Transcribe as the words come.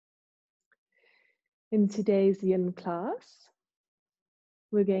In today's Yin class,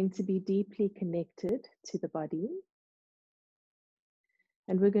 we're going to be deeply connected to the body,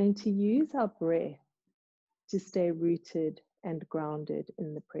 and we're going to use our breath to stay rooted and grounded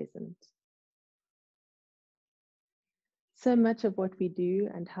in the present. So much of what we do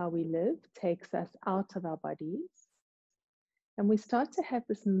and how we live takes us out of our bodies, and we start to have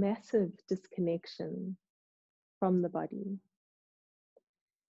this massive disconnection from the body.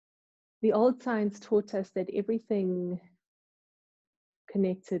 The old science taught us that everything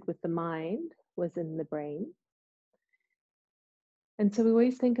connected with the mind was in the brain. And so we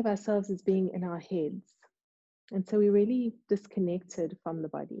always think of ourselves as being in our heads. And so we're really disconnected from the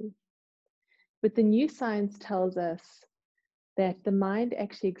body. But the new science tells us that the mind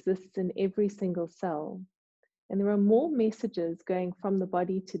actually exists in every single cell. And there are more messages going from the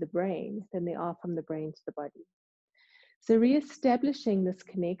body to the brain than there are from the brain to the body. So re-establishing this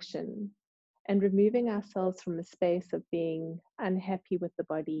connection and removing ourselves from a space of being unhappy with the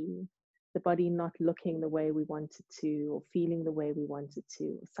body not looking the way we want it to, or feeling the way we want it to,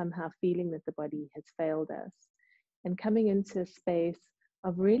 or somehow feeling that the body has failed us, and coming into a space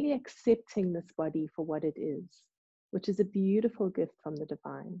of really accepting this body for what it is, which is a beautiful gift from the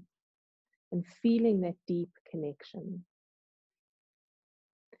divine, and feeling that deep connection.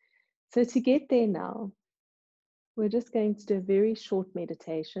 So to get there now, we're just going to do a very short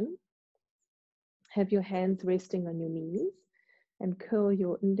meditation. Have your hands resting on your knees and curl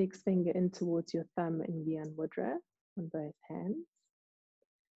your index finger in towards your thumb in Gyan Mudra on both hands.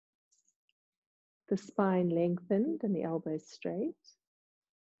 The spine lengthened and the elbows straight.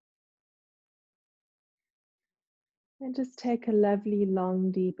 And just take a lovely,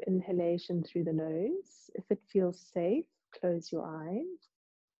 long, deep inhalation through the nose. If it feels safe, close your eyes.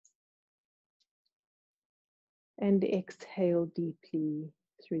 And exhale deeply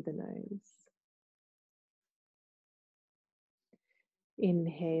through the nose.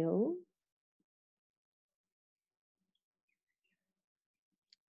 Inhale.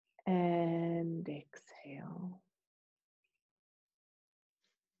 And exhale.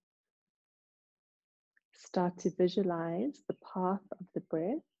 Start to visualize the path of the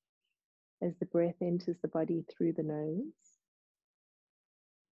breath as the breath enters the body through the nose.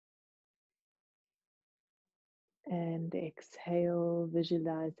 And exhale,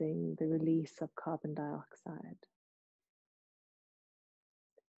 visualizing the release of carbon dioxide.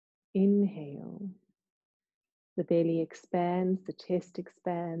 Inhale. The belly expands, the chest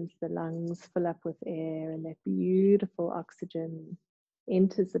expands, the lungs fill up with air, and that beautiful oxygen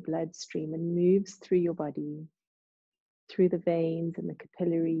enters the bloodstream and moves through your body, through the veins and the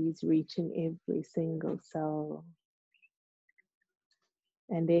capillaries, reaching every single cell.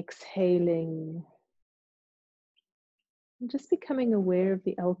 And exhaling, and just becoming aware of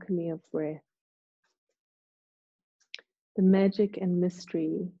the alchemy of breath, the magic and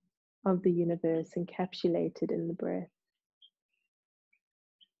mystery of the universe encapsulated in the breath.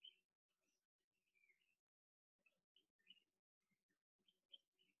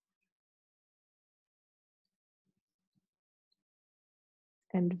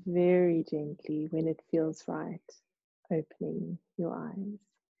 And very gently, when it feels right, opening your eyes.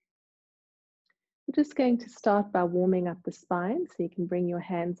 We're just going to start by warming up the spine, so you can bring your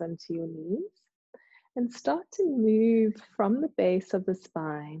hands onto your knees and start to move from the base of the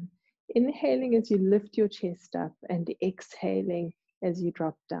spine, inhaling as you lift your chest up and exhaling as you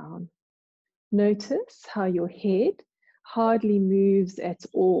drop down. Notice how your head hardly moves at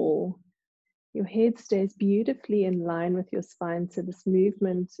all. Your head stays beautifully in line with your spine, so this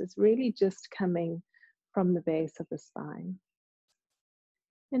movement is really just coming from the base of the spine.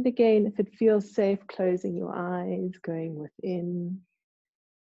 And again, if it feels safe, closing your eyes, going within.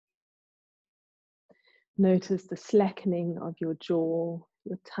 Notice the slackening of your jaw,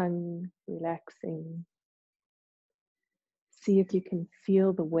 your tongue relaxing. See if you can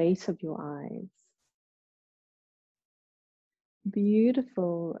feel the weight of your eyes.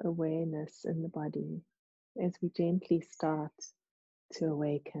 Beautiful awareness in the body as we gently start to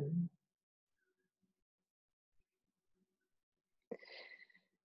awaken.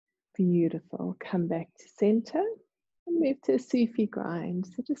 Beautiful. Come back to center and move to a Sufi grind.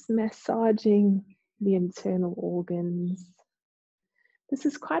 So just massaging the internal organs. This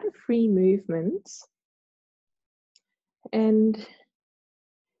is quite a free movement, and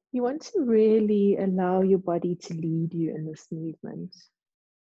you want to really allow your body to lead you in this movement.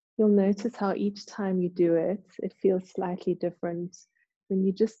 You'll notice how each time you do it, it feels slightly different when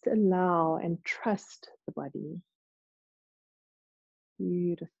you just allow and trust the body.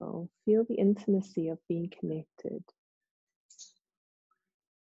 Beautiful. Feel the intimacy of being connected.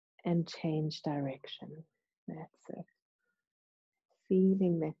 and change direction. That's it.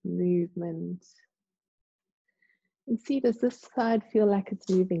 Feeling that movement. And see, does this side feel like it's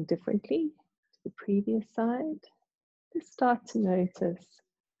moving differently to the previous side? Just start to notice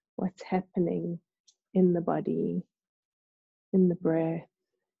what's happening in the body, in the breath,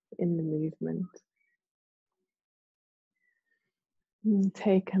 in the movement. And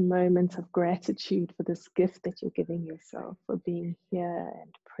take a moment of gratitude for this gift that you're giving yourself, for being here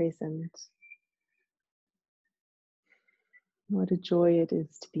and present. What a joy it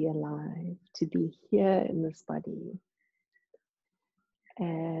is to be alive, to be here in this body.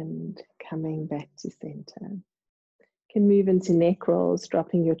 And coming back to center. You can move into neck rolls,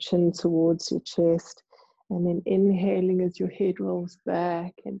 dropping your chin towards your chest, and then inhaling as your head rolls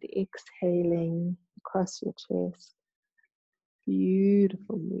back and exhaling across your chest.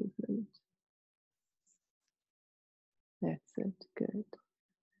 Beautiful movement. That's it. Good.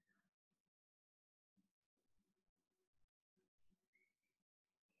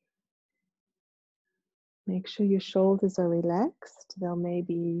 Make sure your shoulders are relaxed. They'll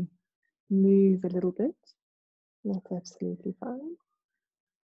maybe move a little bit. That's absolutely fine.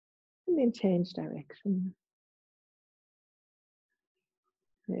 And then change direction.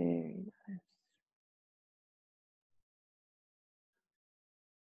 Very nice.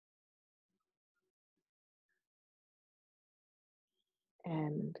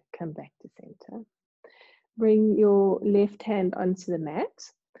 And come back to center. Bring your left hand onto the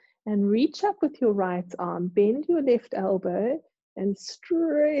mat and reach up with your right arm. Bend your left elbow and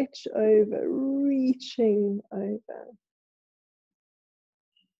stretch over, reaching over.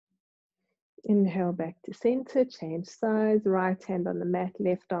 Inhale back to center, change sides, right hand on the mat,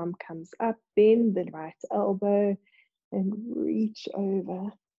 left arm comes up, bend the right elbow and reach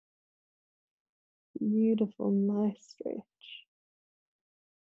over. Beautiful, nice stretch.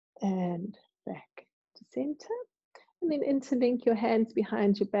 And back to center. And then interlink your hands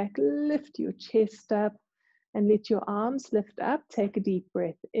behind your back, lift your chest up and let your arms lift up. Take a deep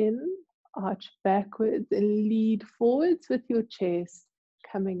breath in, arch backwards and lead forwards with your chest,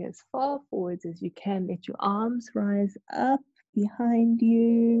 coming as far forwards as you can. Let your arms rise up behind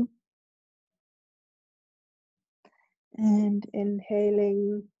you. And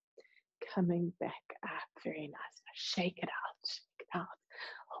inhaling, coming back up. Very nice. Now shake it out, shake it out.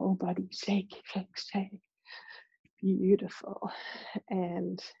 Whole body shake, shake, shake. Beautiful.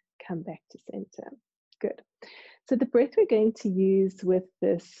 And come back to center. Good. So the breath we're going to use with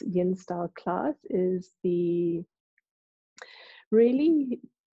this Yin Style class is the really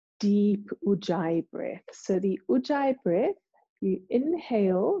deep Ujjayi breath. So the Ujjayi breath, you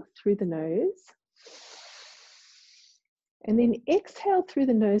inhale through the nose and then exhale through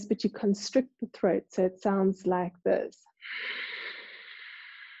the nose, but you constrict the throat. So it sounds like this.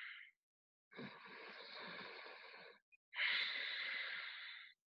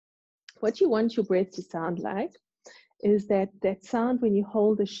 What you want your breath to sound like is that sound when you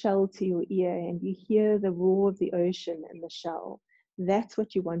hold a shell to your ear and you hear the roar of the ocean in the shell. That's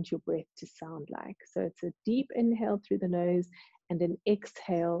what you want your breath to sound like. So it's a deep inhale through the nose and an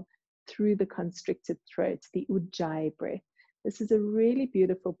exhale through the constricted throat, the Ujjayi breath. This is a really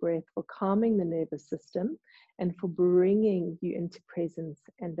beautiful breath for calming the nervous system and for bringing you into presence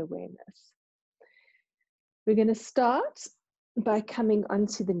and awareness. We're going to start by coming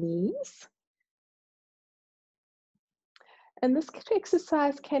onto the knees. And this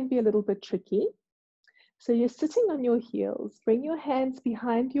exercise can be a little bit tricky. So you're sitting on your heels, bring your hands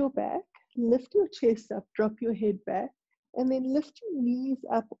behind your back, lift your chest up, drop your head back, and then lift your knees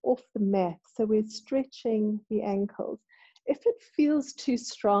up off the mat. So we're stretching the ankles. If it feels too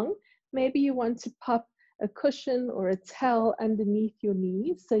strong, maybe you want to pop a cushion or a towel underneath your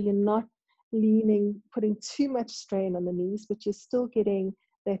knees so you're not leaning, putting too much strain on the knees, but you're still getting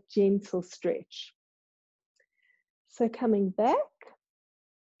that gentle stretch. So coming back,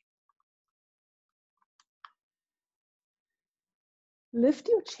 lift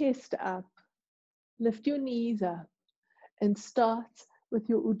your chest up, lift your knees up, and start with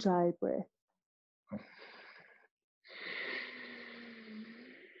your Ujjayi breath.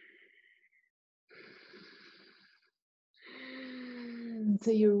 So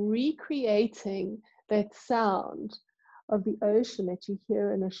you're recreating that sound of the ocean that you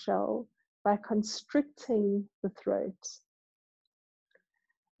hear in a shell by constricting the throat.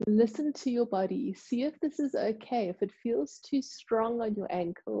 Listen to your body. See if this is okay. If it feels too strong on your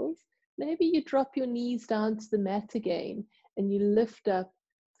ankles, maybe you drop your knees down to the mat again and you lift up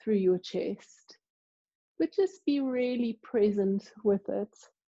through your chest. But just be really present with it,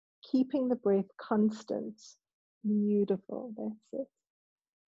 keeping the breath constant. Beautiful. That's it.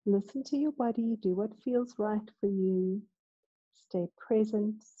 Listen to your body, do what feels right for you. Stay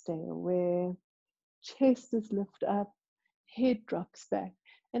present, stay aware. Chest is lifted up, head drops back.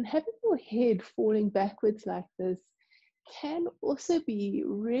 And having your head falling backwards like this can also be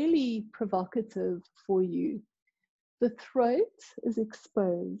really provocative for you. The throat is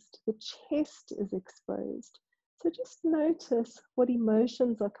exposed, the chest is exposed. So just notice what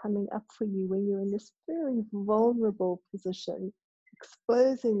emotions are coming up for you when you're in this very vulnerable position,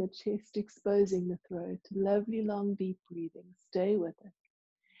 exposing the chest, exposing the throat. Lovely, long, deep breathing. Stay with it.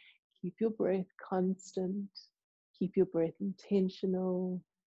 Keep your breath constant. Keep your breath intentional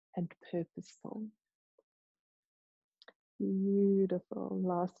and purposeful. Beautiful.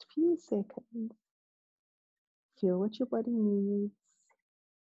 Last few seconds. Feel what your body needs.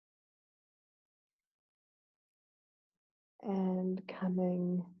 And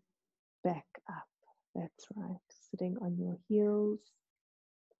coming back up. That's right. Sitting on your heels.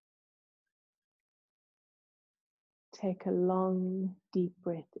 Take a long, deep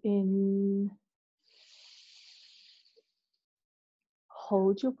breath in.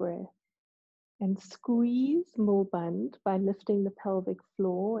 Hold your breath and squeeze Mulband by lifting the pelvic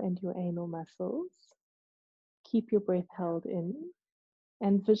floor and your anal muscles. Keep your breath held in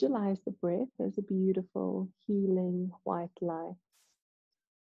and visualize the breath as a beautiful, healing white light.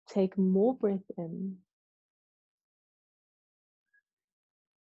 Take more breath in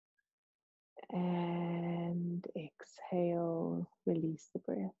and exhale, release the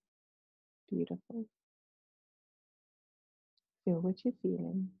breath. Beautiful. Feel what you're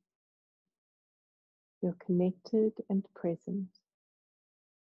feeling. Feel connected and present.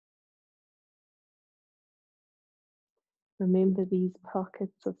 Remember, these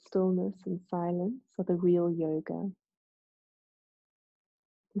pockets of stillness and silence are the real yoga.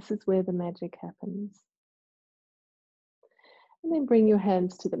 This is where the magic happens. And then bring your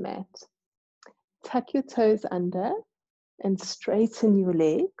hands to the mat. Tuck your toes under and straighten your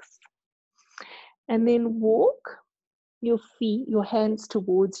legs. And then walk your feet, your hands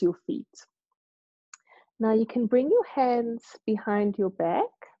towards your feet. Now you can bring your hands behind your back,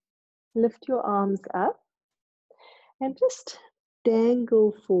 lift your arms up, and just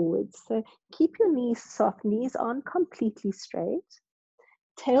dangle forwards. So keep your knees soft. Knees aren't completely straight.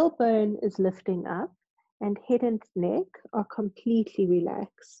 Tailbone is lifting up, and head and neck are completely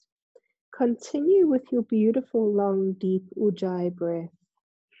relaxed. Continue with your beautiful, long, deep Ujjayi breath.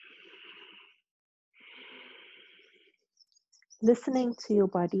 Listening to your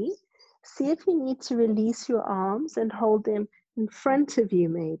body. See if you need to release your arms and hold them in front of you,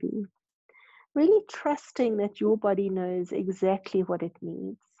 maybe. Really trusting that your body knows exactly what it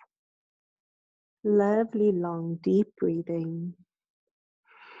needs. Lovely, long, deep breathing.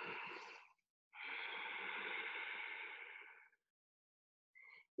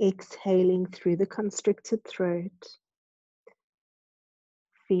 Exhaling through the constricted throat.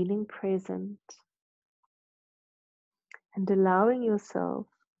 Feeling present. And allowing yourself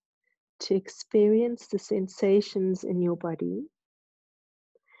to experience the sensations in your body.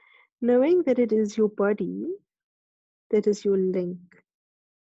 Knowing that it is your body that is your link.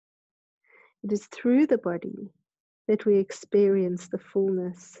 It is through the body that we experience the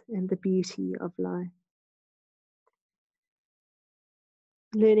fullness and the beauty of life.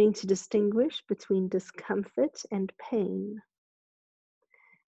 Learning to distinguish between discomfort and pain.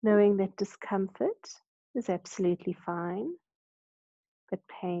 Knowing that discomfort is absolutely fine, but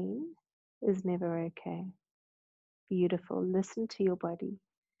pain is never okay. Beautiful. Listen to your body.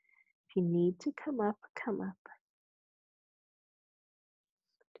 If you need to come up, come up.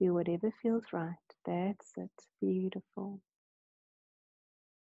 Do whatever feels right. That's it. Beautiful.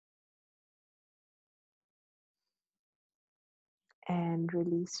 And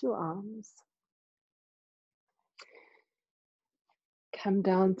release your arms. Come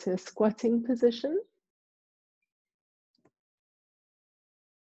down to a squatting position.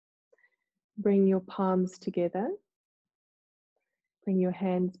 Bring your palms together. Bring your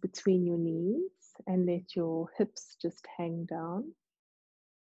hands between your knees and let your hips just hang down.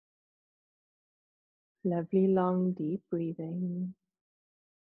 Lovely, long, deep breathing.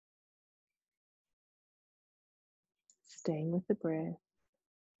 Staying with the breath.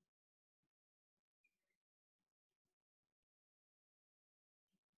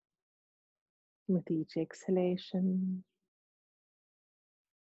 With each exhalation,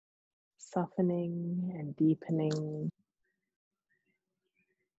 softening and deepening.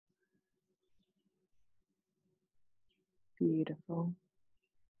 Beautiful.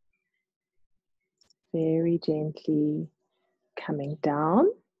 Very gently coming down.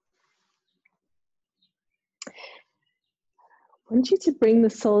 I want you to bring the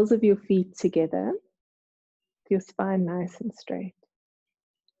soles of your feet together, with your spine nice and straight.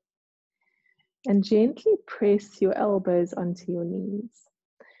 And gently press your elbows onto your knees.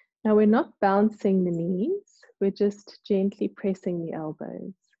 Now we're not bouncing the knees, we're just gently pressing the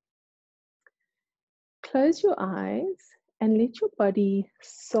elbows. Close your eyes and let your body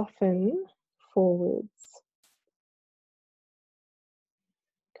soften forwards.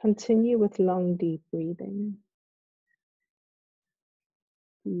 Continue with long, deep breathing.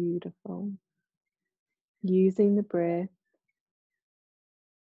 Beautiful. Using the breath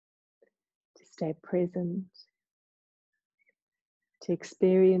to stay present, to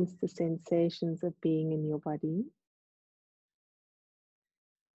experience the sensations of being in your body.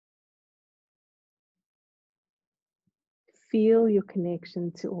 Feel your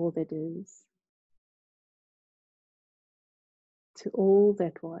connection to all that is, to all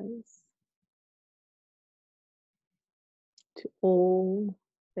that was, to all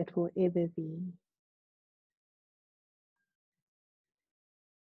that will ever be.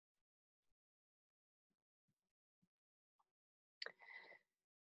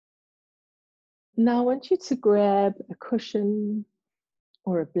 Now I want you to grab a cushion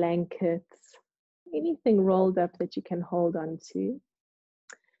or a blanket, anything rolled up that you can hold on to.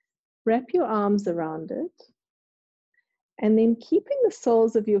 Wrap your arms around it, and then keeping the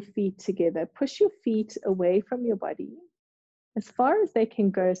soles of your feet together, push your feet away from your body as far as they can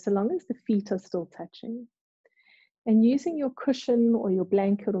go, so long as the feet are still touching. And using your cushion or your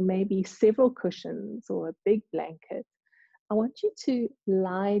blanket, or maybe several cushions or a big blanket, I want you to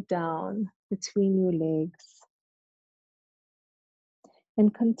lie down between your legs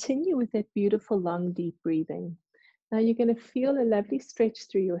and continue with that beautiful long deep breathing. Now you're going to feel a lovely stretch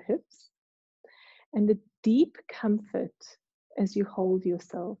through your hips and a deep comfort as you hold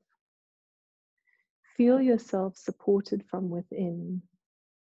yourself. Feel yourself supported from within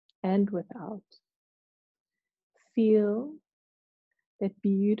and without. Feel that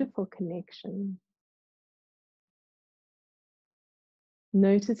beautiful connection.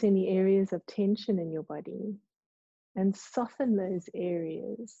 Notice any areas of tension in your body and soften those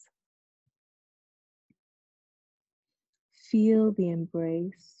areas. Feel the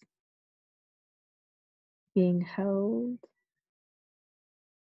embrace, being held,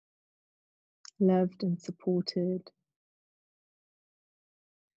 loved and supported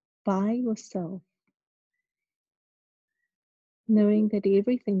by yourself, knowing that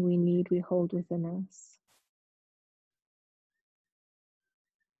everything we need we hold within us.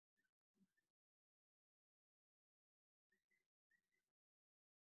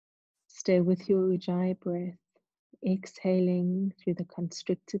 Stay with your Ujjayi breath, exhaling through the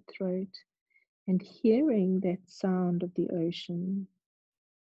constricted throat and hearing that sound of the ocean.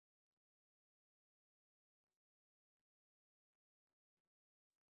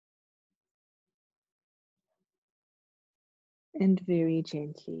 And very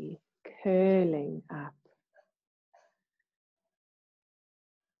gently curling up.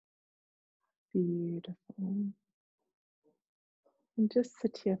 Beautiful. And just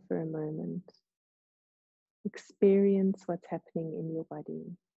sit here for a moment. Experience what's happening in your body.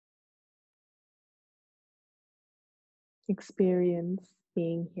 Experience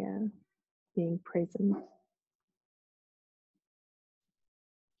being here, being present.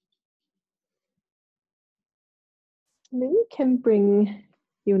 And then you can bring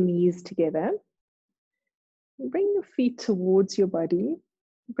your knees together. Bring your feet towards your body.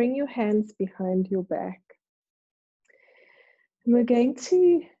 Bring your hands behind your back. And we're going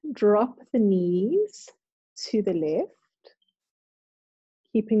to drop the knees to the left,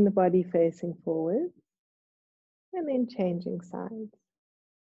 keeping the body facing forward, and then changing sides.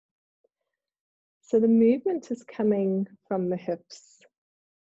 So the movement is coming from the hips.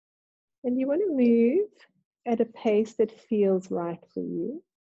 And you want to move at a pace that feels right for you.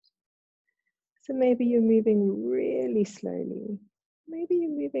 So maybe you're moving really slowly. Maybe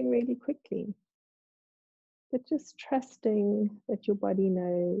you're moving really quickly. But just trusting that your body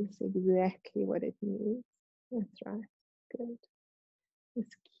knows exactly what it needs. That's right. Good.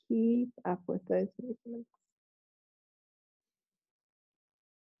 Just keep up with those movements.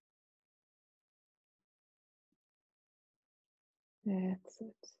 That's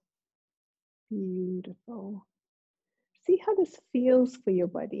it. Beautiful. See how this feels for your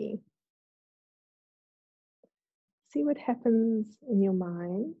body. See what happens in your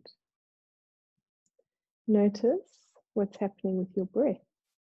mind. Notice what's happening with your breath.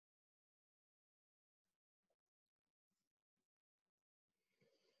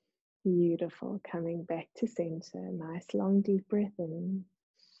 Beautiful. Coming back to center. Nice long deep breath in.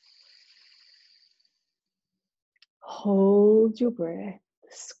 Hold your breath.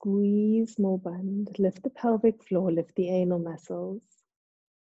 Squeeze more bund. Lift the pelvic floor. Lift the anal muscles.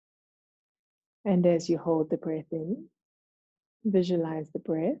 And as you hold the breath in, visualize the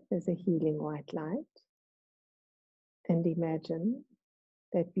breath as a healing white light. And imagine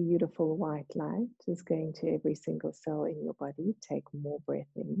that beautiful white light is going to every single cell in your body. Take more breath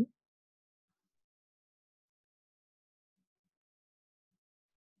in.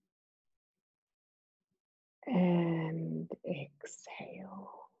 And exhale.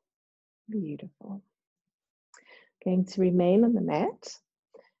 Beautiful. Going to remain on the mat.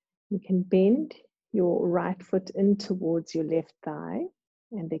 You can bend your right foot in towards your left thigh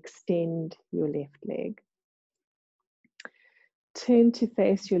and extend your left leg. Turn to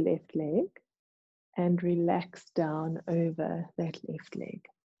face your left leg and relax down over that left leg.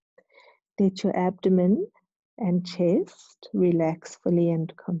 Let your abdomen and chest relax fully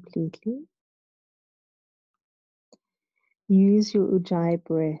and completely. Use your Ujjayi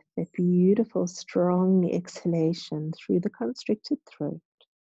breath, that beautiful, strong exhalation through the constricted throat,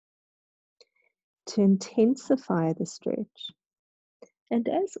 to intensify the stretch. And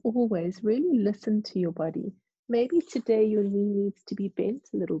as always, really listen to your body. Maybe today your knee needs to be bent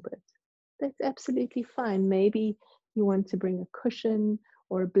a little bit. That's absolutely fine. Maybe you want to bring a cushion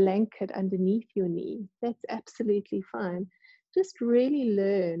or a blanket underneath your knee. That's absolutely fine. Just really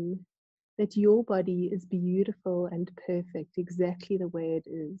learn that your body is beautiful and perfect exactly the way it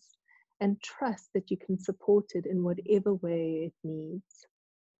is, and trust that you can support it in whatever way it needs.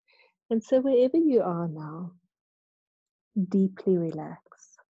 And so wherever you are now, deeply relax.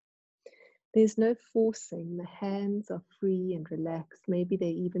 There's no forcing. The hands are free and relaxed. Maybe they're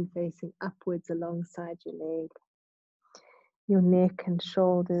even facing upwards alongside your leg. Your neck and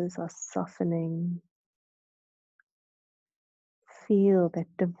shoulders are softening. Feel that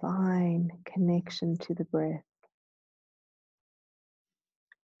divine connection to the breath.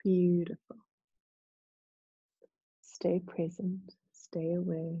 Beautiful. Stay present. Stay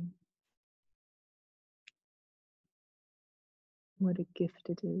aware. What a gift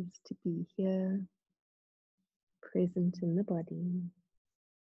it is to be here, present in the body.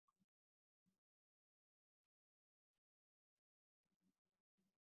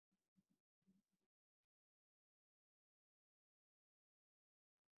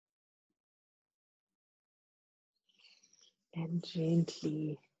 And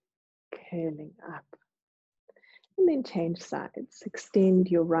gently curling up. And then change sides. Extend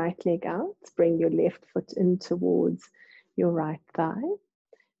your right leg out. Bring your left foot in towards your right thigh.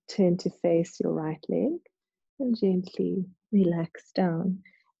 Turn to face your right leg and gently relax down.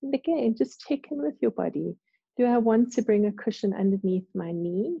 And again, just check in with your body. Do I want to bring a cushion underneath my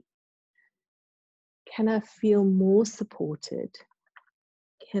knee? Can I feel more supported?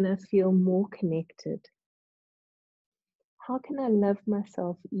 Can I feel more connected? How can I love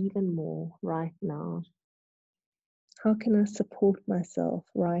myself even more right now? How can I support myself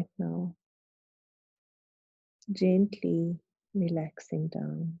right now? Gently relaxing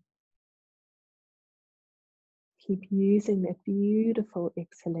down. Keep using that beautiful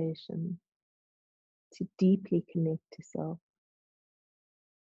exhalation to deeply connect to self.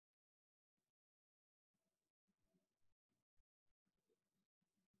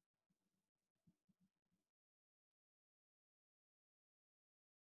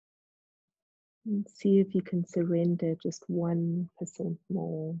 And see if you can surrender just 1%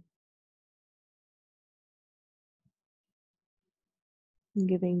 more.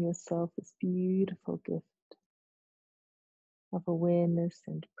 Giving yourself this beautiful gift of awareness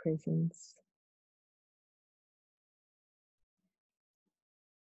and presence.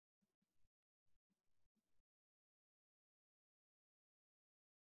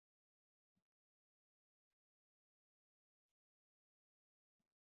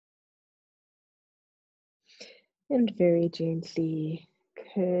 And very gently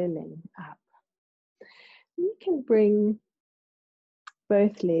curling up. You can bring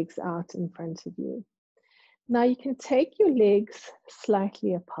both legs out in front of you. Now you can take your legs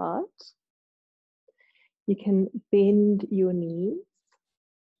slightly apart. You can bend your knees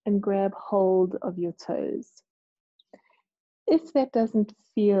and grab hold of your toes. If that doesn't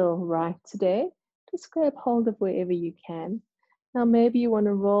feel right today, just grab hold of wherever you can. Now maybe you want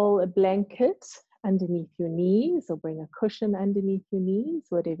to roll a blanket underneath your knees or bring a cushion underneath your knees,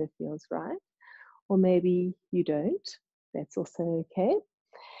 whatever feels right. Or maybe you don't. That's also okay.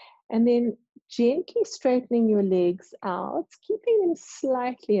 And then gently straightening your legs out, keeping them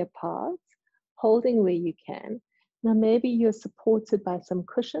slightly apart, holding where you can. Now maybe you're supported by some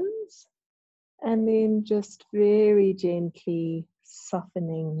cushions, and then just very gently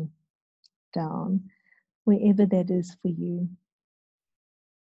softening down. wherever that is for you.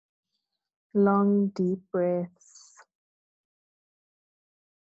 Long, deep breaths.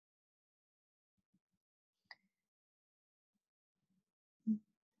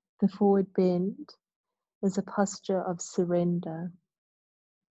 The forward bend is a posture of surrender.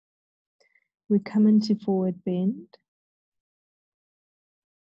 We come into forward bend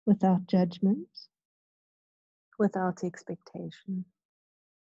without judgment, without expectation.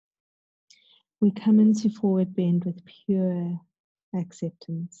 We come into forward bend with pure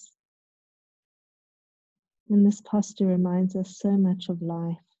acceptance. And this posture reminds us so much of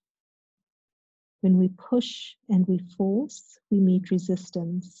life. When we push and we force, we meet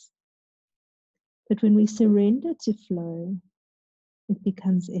resistance. But when we surrender to flow, it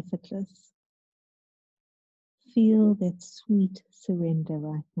becomes effortless. Feel that sweet surrender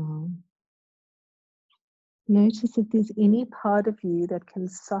right now. Notice if there's any part of you that can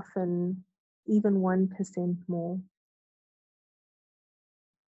soften even 1% more,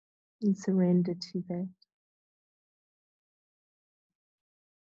 and surrender to that.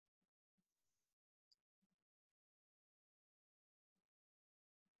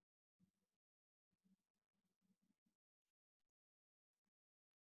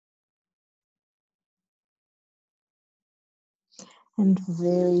 And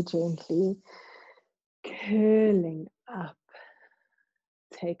very gently curling up.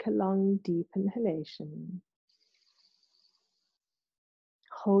 Take a long, deep inhalation.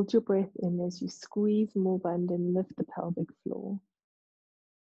 Hold your breath in as you squeeze more band and lift the pelvic floor.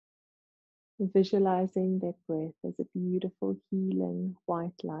 Visualizing that breath as a beautiful, healing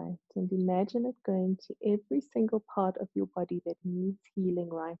white light, and imagine it going to every single part of your body that needs healing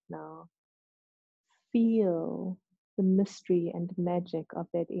right now. Feel the mystery and magic of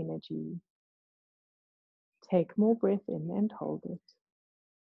that energy. Take more breath in and hold it.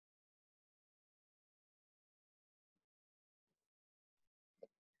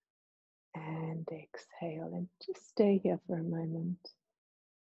 And exhale, and just stay here for a moment.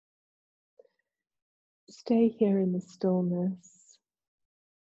 Stay here in the stillness,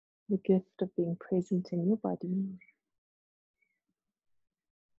 the gift of being present in your body,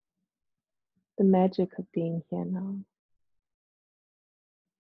 the magic of being here now.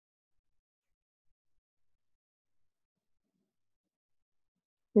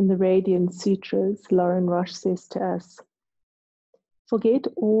 In the Radiant Sutras, Lauren Roche says to us, forget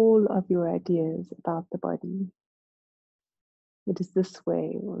all of your ideas about the body. It is this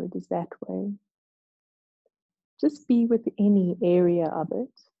way or it is that way. Just be with any area of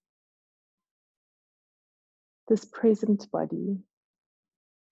it. This present body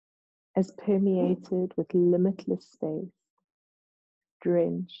as permeated with limitless space,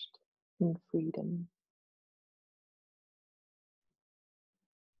 drenched in freedom.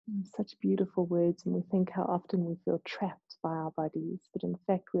 Such beautiful words, and we think how often we feel trapped by our bodies, but in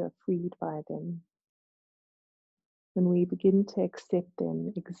fact we are freed by them. When we begin to accept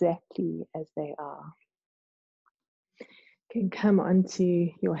them exactly as they are. You can come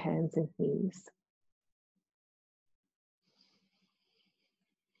onto your hands and knees.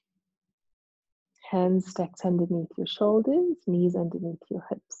 Hands stacked underneath your shoulders, knees underneath your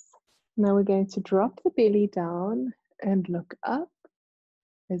hips. Now we're going to drop the belly down and look up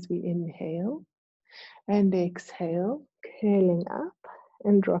as we inhale and exhale, curling up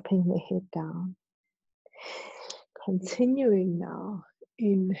and dropping the head down. Continuing now,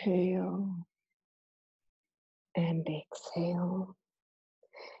 inhale and exhale,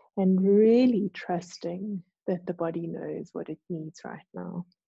 and really trusting that the body knows what it needs right now.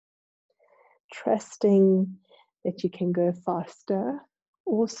 Trusting that you can go faster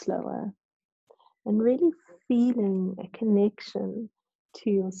or slower, and really feeling a connection to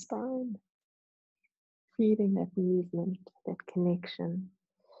your spine. Feeling that movement, that connection,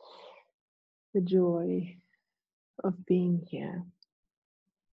 the joy of being here.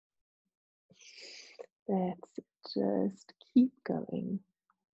 That's just keep going.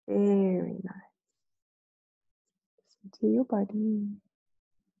 Very nice. Listen to your body.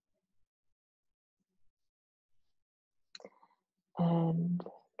 And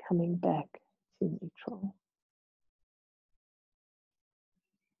coming back to neutral.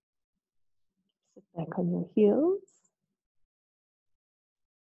 Sit back on your heels.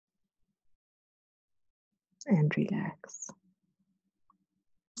 And relax.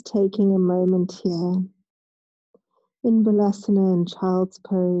 Taking a moment here in Balasana and Child's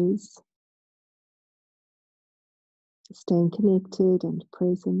Pose, staying connected and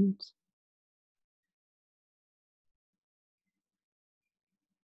present.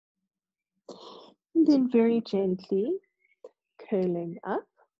 And then very gently curling up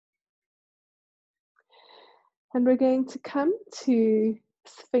And we're going to come to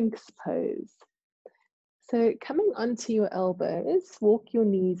Sphinx pose. So coming onto your elbows, walk your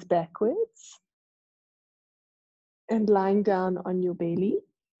knees backwards and lying down on your belly.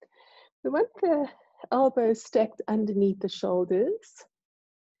 We want the elbows stacked underneath the shoulders,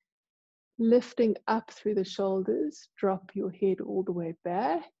 lifting up through the shoulders. Drop your head all the way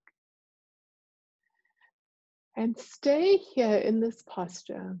back. And stay here in this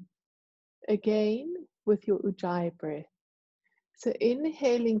posture, again with your Ujjayi breath. So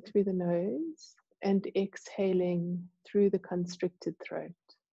inhaling through the nose and exhaling through the constricted throat.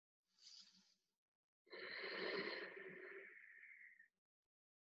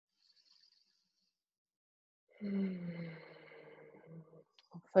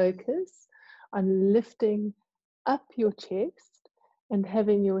 Focus on lifting up your chest and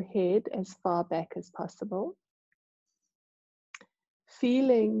having your head as far back as possible.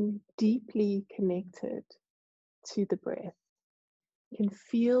 Feeling deeply connected to the breath. You can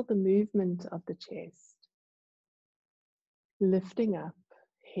feel the movement of the chest. Lifting up,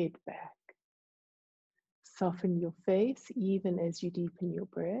 head back. Soften your face even as you deepen your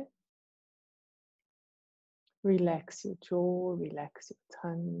breath. Relax your jaw, relax your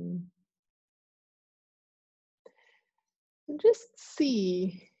tongue. And just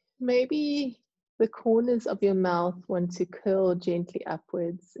see, maybe the corners of your mouth want to curl gently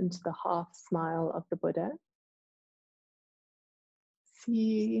upwards into the half smile of the Buddha.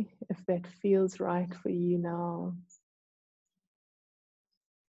 See if that feels right for you now.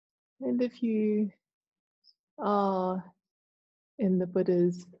 And if you are in the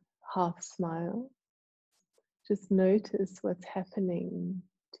Buddha's half smile, just notice what's happening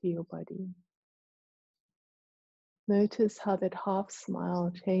to your body. Notice how that half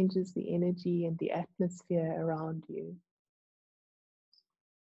smile changes the energy and the atmosphere around you.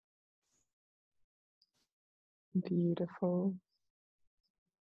 Beautiful.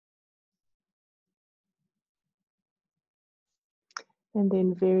 And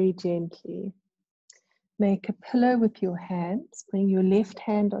then very gently, make a pillow with your hands. Bring your left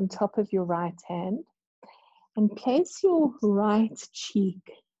hand on top of your right hand and place your right cheek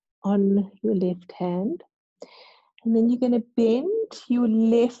on your left hand. And then you're going to bend your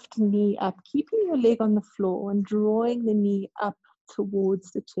left knee up, keeping your leg on the floor and drawing the knee up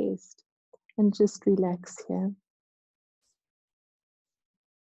towards the chest. And just relax here.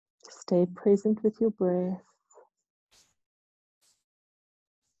 Stay present with your breath.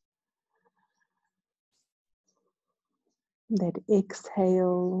 That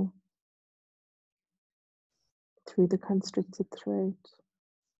exhale through the constricted throat.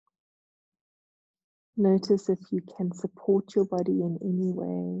 Notice if you can support your body in any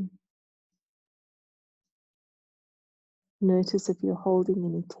way. Notice if you're holding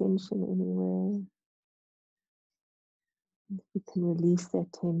any tension anywhere. You can release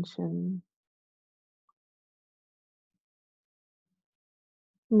that tension.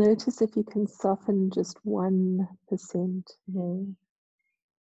 Notice if you can soften just 1% more.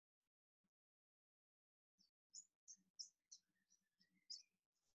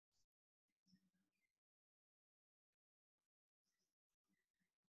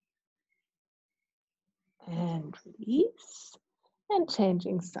 And release. And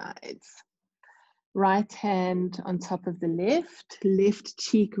changing sides. Right hand on top of the left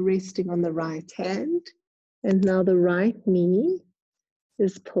cheek resting on the right hand. And now the right knee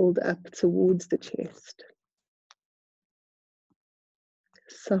is pulled up towards the chest.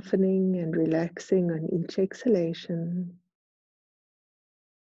 Softening and relaxing on each exhalation.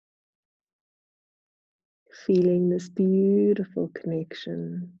 Feeling this beautiful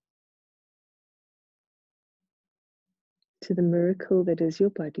connection to the miracle that is your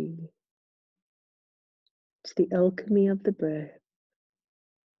body, to the alchemy of the breath,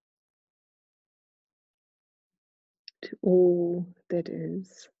 to all that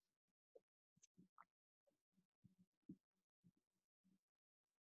is.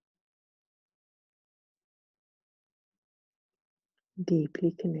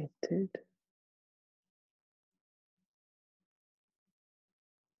 Deeply connected.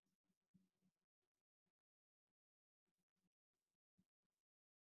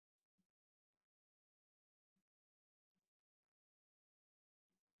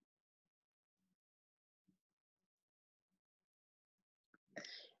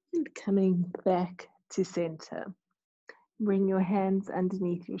 And coming back to center. Bring your hands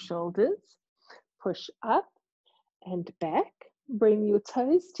underneath your shoulders. Push up and back. Bring your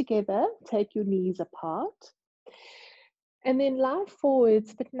toes together. Take your knees apart. And then lie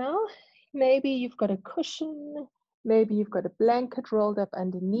forwards. But now maybe you've got a cushion. Maybe you've got a blanket rolled up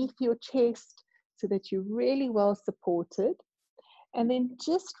underneath your chest. so that you're really well supported. And then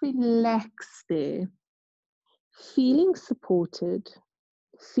just relax there, feeling supported,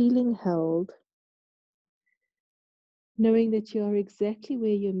 feeling held, knowing that you are exactly where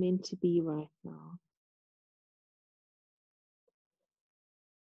you're meant to be right now.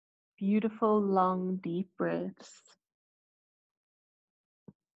 Beautiful, long, deep breaths.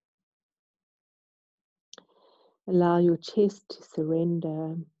 Allow your chest to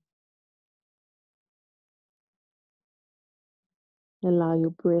surrender. Allow your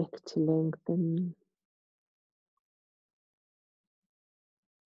breath to lengthen.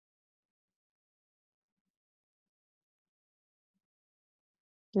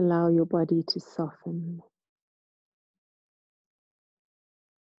 Allow your body to soften.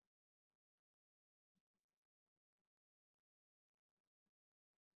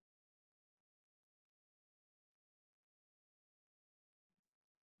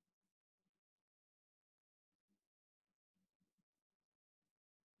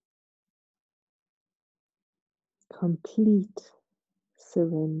 Complete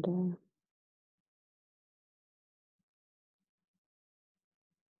surrender.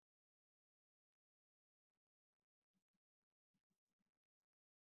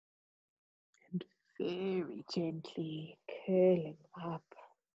 And very gently curling up.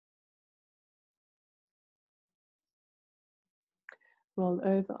 Roll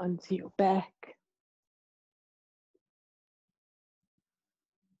over onto your back.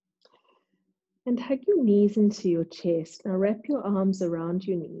 And hug your knees into your chest. Now wrap your arms around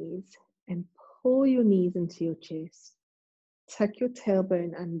your knees and pull your knees into your chest. Tuck your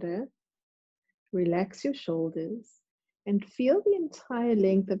tailbone under. Relax your shoulders and feel the entire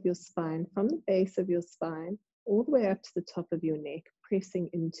length of your spine from the base of your spine all the way up to the top of your neck, pressing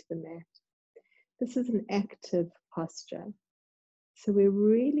into the mat. This is an active posture. So we're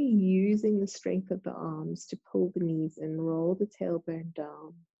really using the strength of the arms to pull the knees in, roll the tailbone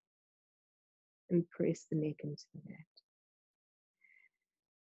down, and press the neck into the mat.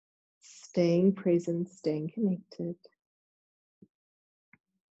 Staying present, staying connected.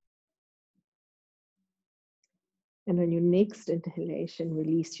 And on your next inhalation,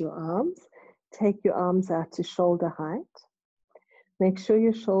 release your arms. Take your arms out to shoulder height. Make sure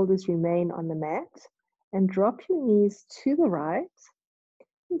your shoulders remain on the mat and drop your knees to the right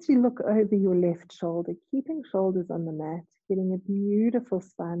as you look over your left shoulder, keeping shoulders on the mat, getting a beautiful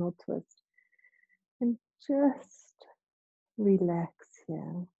spinal twist. And just relax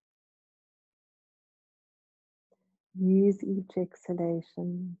here. Use each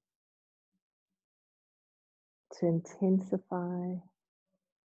exhalation to intensify,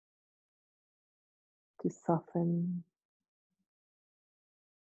 to soften.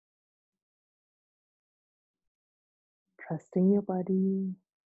 Trusting your body,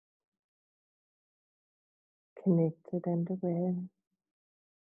 connected and aware.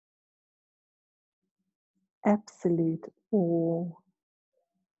 Absolute awe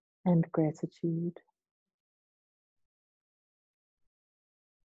and gratitude.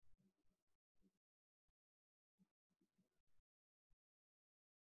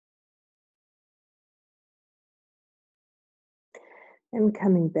 And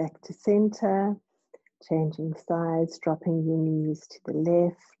coming back to center, changing sides, dropping your knees to the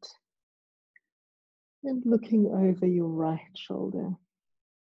left, and looking over your right shoulder.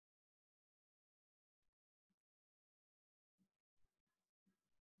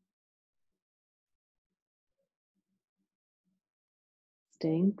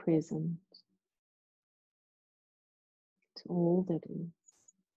 Staying present to all that is,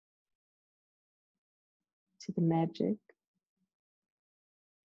 to the magic,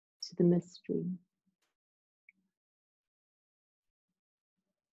 to the mystery,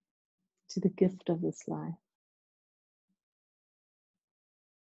 to the gift of this life.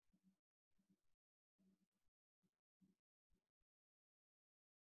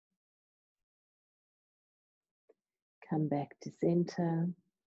 Come back to center.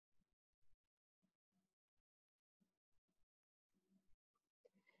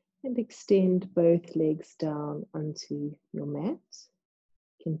 And extend both legs down onto your mat.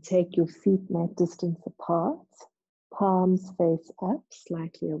 You can take your feet mat distance apart, palms face up,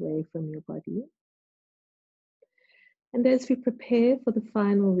 slightly away from your body. And as we prepare for the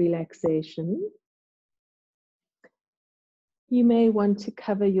final relaxation, you may want to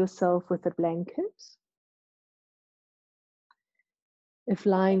cover yourself with a blanket. If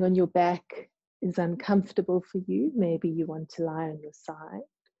lying on your back is uncomfortable for you, maybe you want to lie on your side.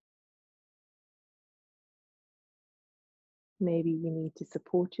 Maybe you need to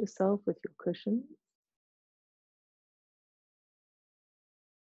support yourself with your cushions.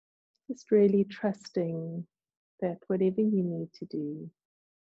 Just really trusting that whatever you need to do,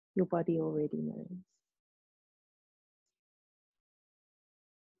 your body already knows.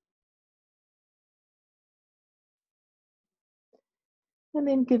 And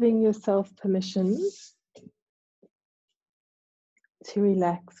then giving yourself permission to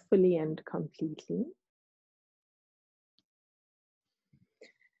relax fully and completely.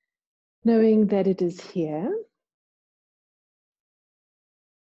 Knowing that it is here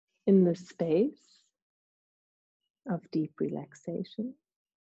in the space of deep relaxation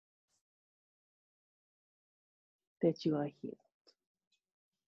that you are here.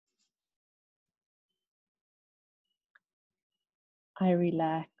 I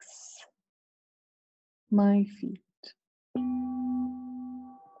relax my feet.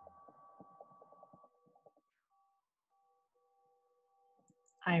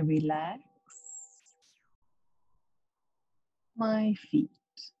 I relax my feet.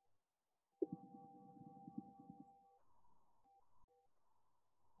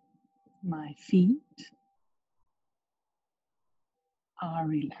 My feet are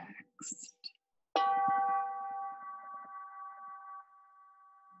relaxed.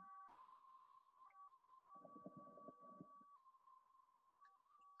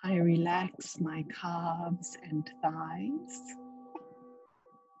 I relax my calves and thighs.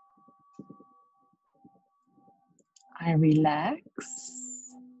 I relax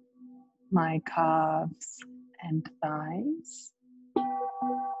my calves and thighs.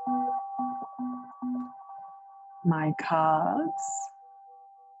 My calves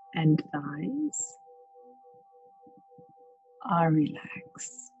and thighs are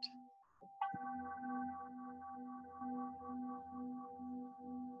relaxed.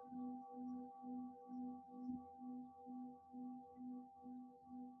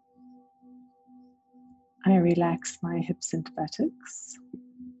 I relax my hips and buttocks.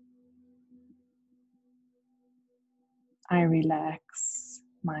 I relax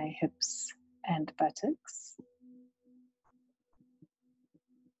my hips and buttocks.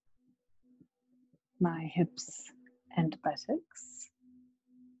 My hips and buttocks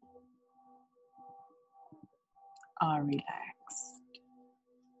are relaxed.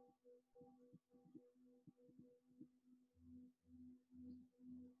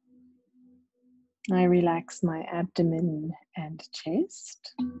 I relax my abdomen and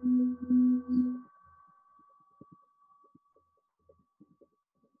chest.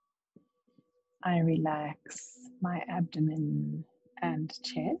 I relax my abdomen and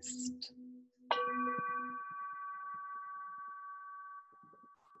chest.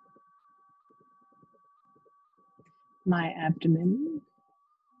 My abdomen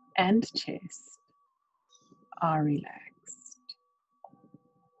and chest are relaxed.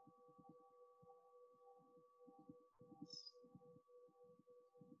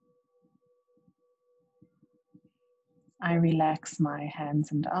 I relax my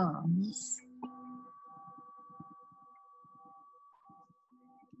hands and arms.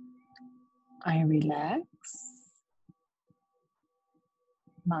 I relax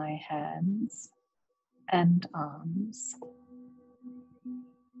my hands and arms.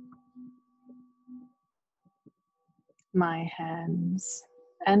 My hands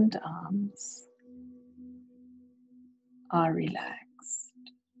and arms are relaxed.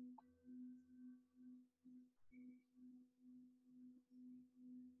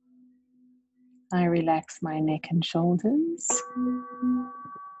 I relax my neck and shoulders.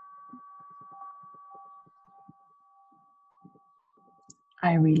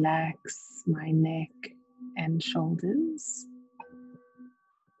 I relax my neck and shoulders.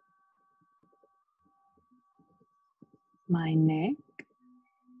 My neck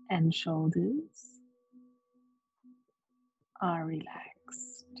and shoulders are relaxed.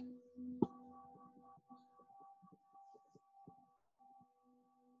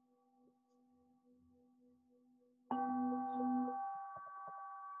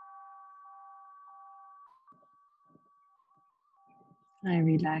 I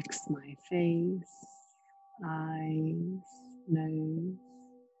relax my face, eyes, nose,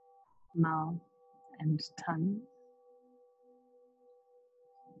 mouth, and tongue.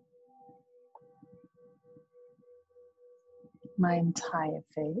 My entire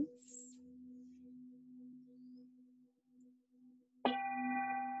face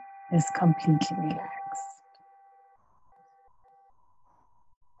is completely relaxed.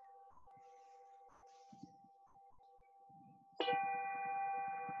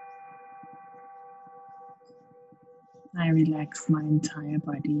 I relax my entire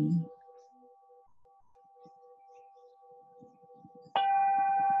body.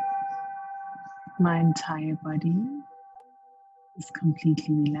 My entire body is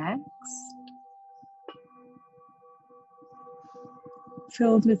completely relaxed,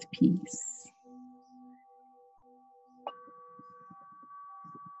 filled with peace.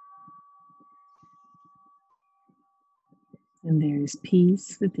 And there is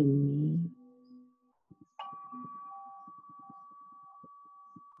peace within me,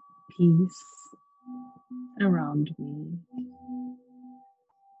 peace around me,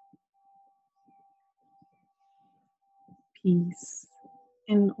 peace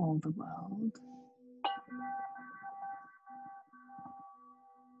in all the world.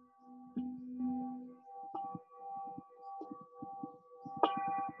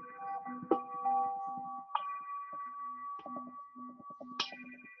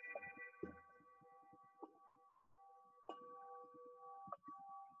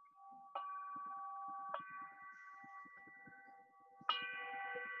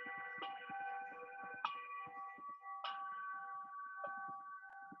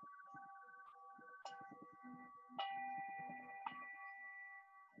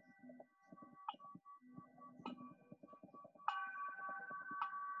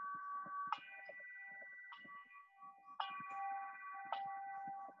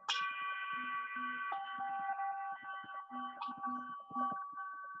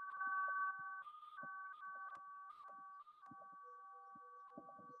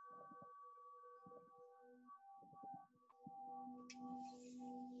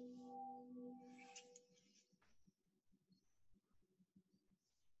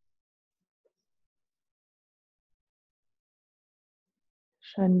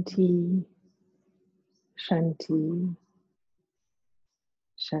 Shanti, Shanti,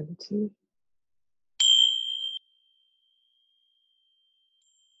 Shanti.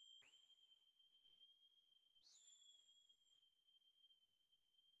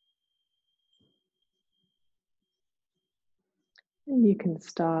 And you can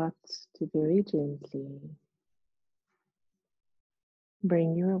start to very gently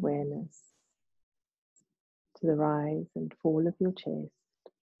bring your awareness to the rise and fall of your chest,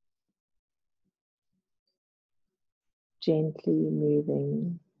 gently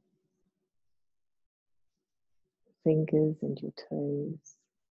moving fingers and your toes.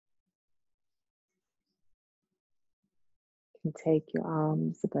 You can take your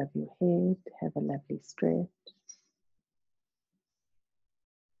arms above your head, have a lovely stretch.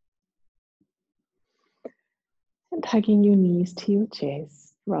 And hugging your knees to your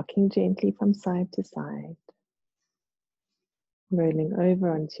chest, rocking gently from side to side. Rolling over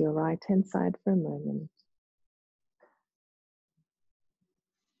onto your right hand side for a moment.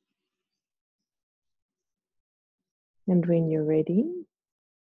 And when you're ready,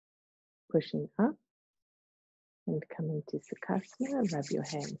 pushing up and coming to Sukhasana, rub your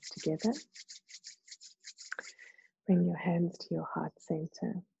hands together. Bring your hands to your heart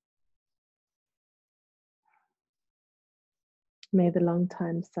center. May the long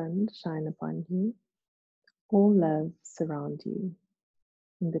time sun shine upon you. All love surround you.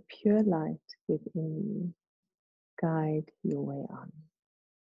 And the pure light within you guide your way on.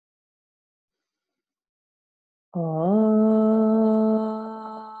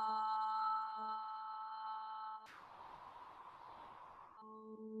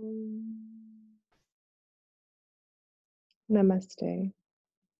 Namaste.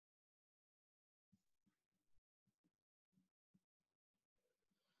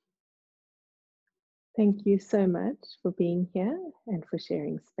 Thank you so much for being here and for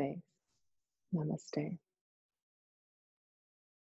sharing space. Namaste.